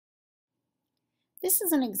This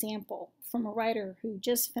is an example from a writer who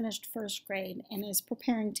just finished first grade and is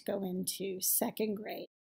preparing to go into second grade.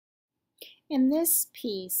 In this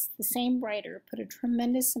piece, the same writer put a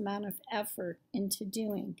tremendous amount of effort into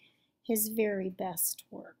doing his very best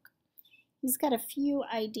work. He's got a few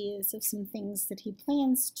ideas of some things that he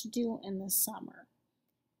plans to do in the summer,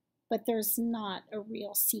 but there's not a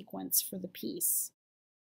real sequence for the piece.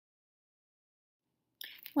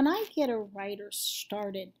 When I get a writer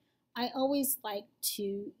started, I always like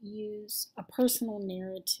to use a personal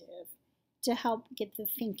narrative to help get the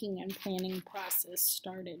thinking and planning process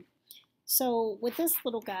started. So with this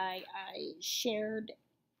little guy, I shared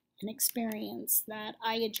an experience that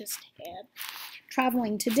I had just had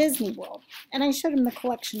traveling to Disney World, and I showed him the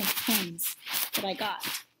collection of pens that I got.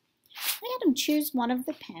 I had him choose one of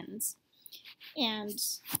the pens and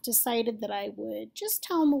decided that I would just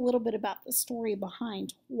tell him a little bit about the story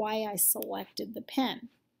behind why I selected the pen.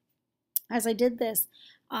 As I did this,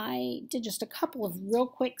 I did just a couple of real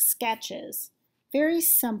quick sketches, very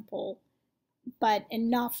simple, but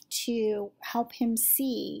enough to help him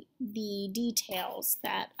see the details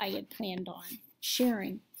that I had planned on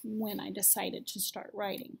sharing when I decided to start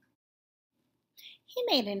writing. He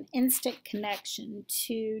made an instant connection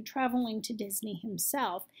to traveling to Disney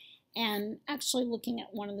himself, and actually looking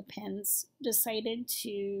at one of the pens, decided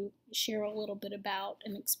to share a little bit about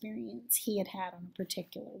an experience he had had on a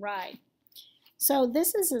particular ride. So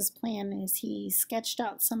this is his plan as he sketched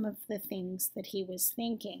out some of the things that he was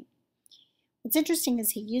thinking. What's interesting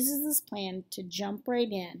is he uses this plan to jump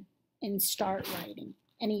right in and start writing,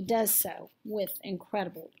 and he does so with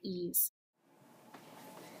incredible ease.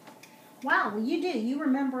 Wow, well you do. You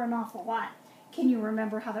remember an awful lot. Can you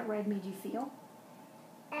remember how that ride made you feel?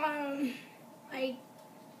 Like...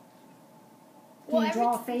 Can you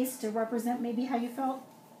draw a face to represent maybe how you felt?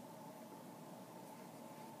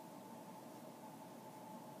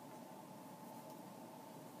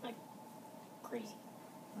 Like crazy.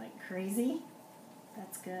 Like crazy?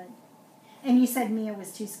 That's good. And you said Mia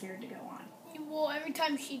was too scared to go on. Well, every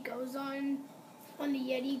time she goes on, when the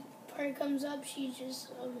Yeti part comes up, she's just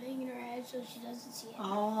hanging her head so she doesn't see it.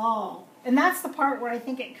 Oh, and that's the part where I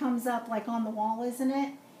think it comes up like on the wall, isn't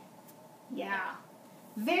it? Yeah.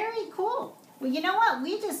 Very cool. Well, you know what?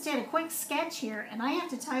 We just did a quick sketch here, and I have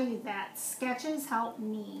to tell you that sketches help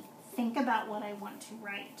me think about what I want to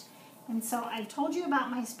write. And so I've told you about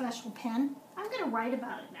my special pen. I'm going to write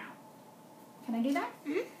about it now. Can I do that?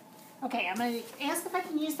 Mm-hmm. Okay, I'm going to ask if I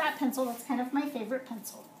can use that pencil. That's kind of my favorite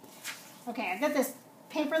pencil. Okay, I've got this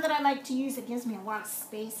paper that I like to use. It gives me a lot of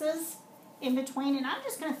spaces in between, and I'm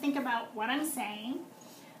just going to think about what I'm saying.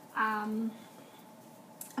 And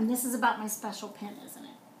this is about my special pen, isn't it?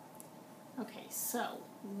 Okay, so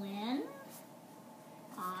when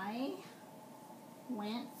I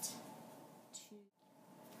went to...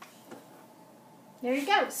 There you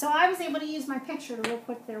go. So I was able to use my picture to real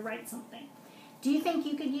quick there write something. Do you think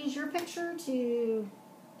you could use your picture to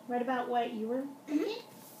write about what you were thinking?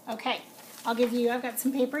 Okay, I've got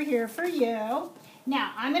some paper here for you.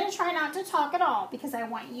 Now, I'm going to try not to talk at all because I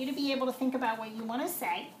want you to be able to think about what you want to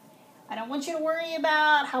say. I don't want you to worry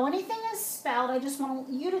about how anything is spelled. I just want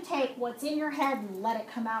you to take what's in your head and let it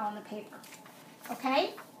come out on the paper.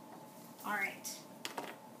 Okay? All right.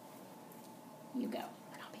 You go.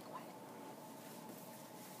 And I'll be quiet.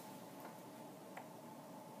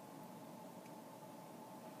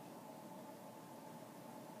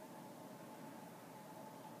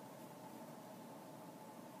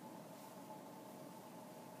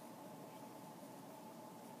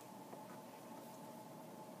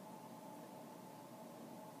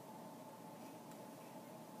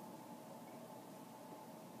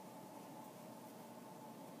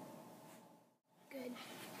 Good.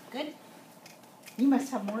 Good? You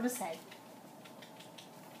must have more to say.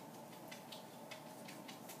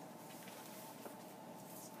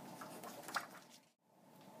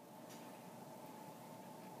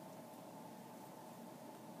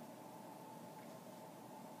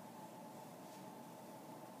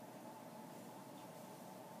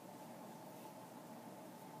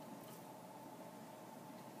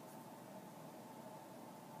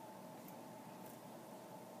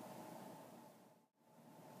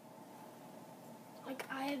 Like,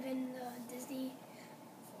 I have been to Disney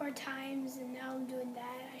 4 times, and now I'm doing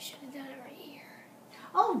that. I should have done it right here.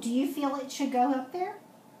 Oh, do you feel it should go up there?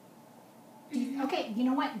 Okay, you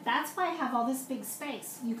know what? That's why I have all this big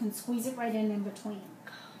space. You can squeeze it right in between.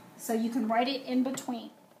 So you can write it in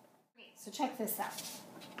between. Okay, so check this out.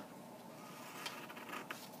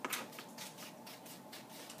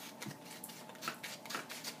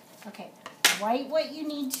 Okay, write what you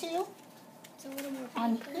need to It's a little more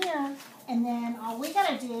on paper. here, and then all we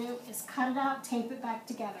gotta do is cut it out, tape it back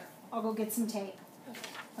together. I'll go get some tape.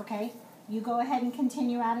 Okay? You go ahead and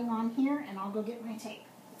continue adding on here, and I'll go get my tape.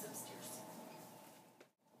 It's upstairs.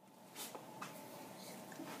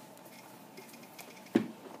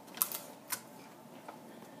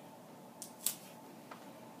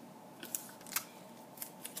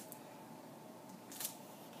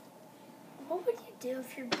 What would you do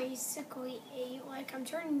if you're basically 8? Like, I'm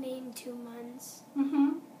turning 8 in 2 months.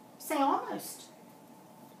 Mm-hmm. Say almost.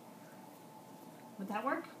 Would that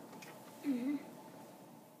work? Mm-hmm.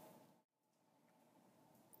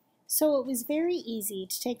 So it was very easy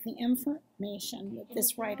to take the information that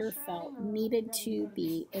this writer felt needed to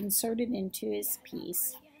be inserted into his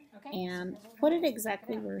piece and put it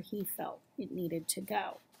exactly where he felt it needed to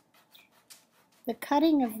go. The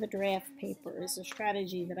cutting of the draft paper is a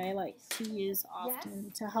strategy that I like to use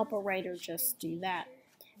often to help a writer just do that.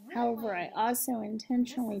 However, I also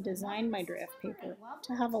intentionally designed my draft paper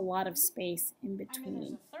to have a lot of space in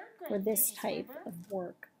between for this type of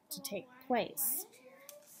work to take place.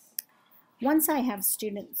 Once I have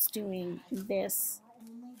students doing this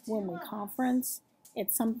when we conference,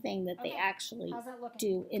 it's something that they actually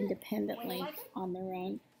do independently on their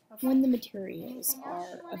own when the materials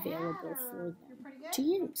are available for them to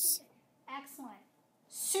use. Excellent.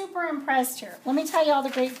 Super impressed here. Let me tell you all the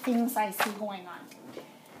great things I see going on.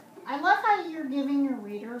 I love how you're giving your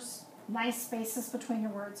readers nice spaces between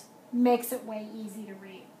your words. Makes it way easy to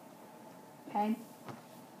read. Okay?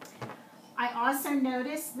 I also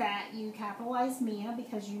noticed that you capitalized Mia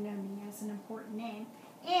because you know Mia is an important name.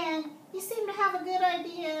 And you seem to have a good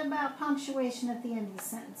idea about punctuation at the end of the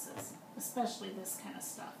sentences, especially this kind of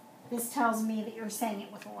stuff. This tells me that you're saying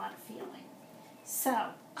it with a lot of feeling. So,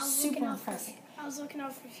 super impressive. I was looking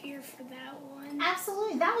over here for that one.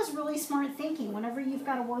 Absolutely. That was really smart thinking. Whenever you've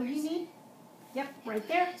got a word you need, yep, right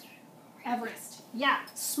there. Everest. Yeah,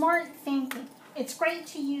 smart thinking. It's great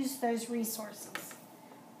to use those resources.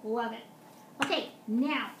 Love it. Okay,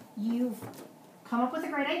 now you've come up with a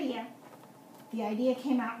great idea. The idea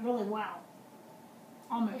came out really well.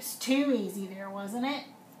 Almost too easy there, wasn't it?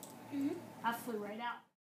 Mm-hmm. I flew right out.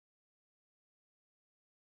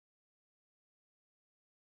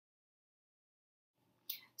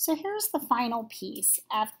 So here's the final piece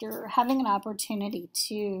after having an opportunity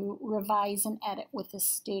to revise and edit with a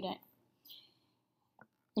student.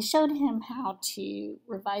 I showed him how to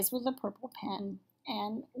revise with a purple pen,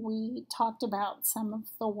 and we talked about some of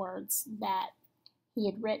the words that he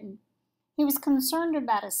had written. He was concerned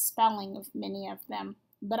about his spelling of many of them,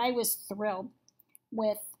 but I was thrilled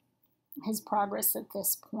with his progress at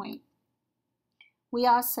this point. We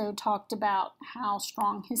also talked about how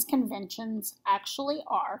strong his conventions actually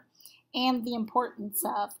are and the importance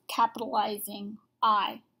of capitalizing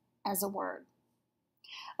I as a word.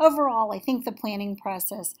 Overall, I think the planning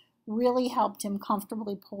process really helped him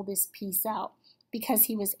comfortably pull this piece out because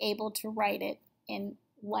he was able to write it in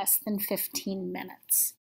less than 15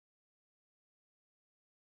 minutes.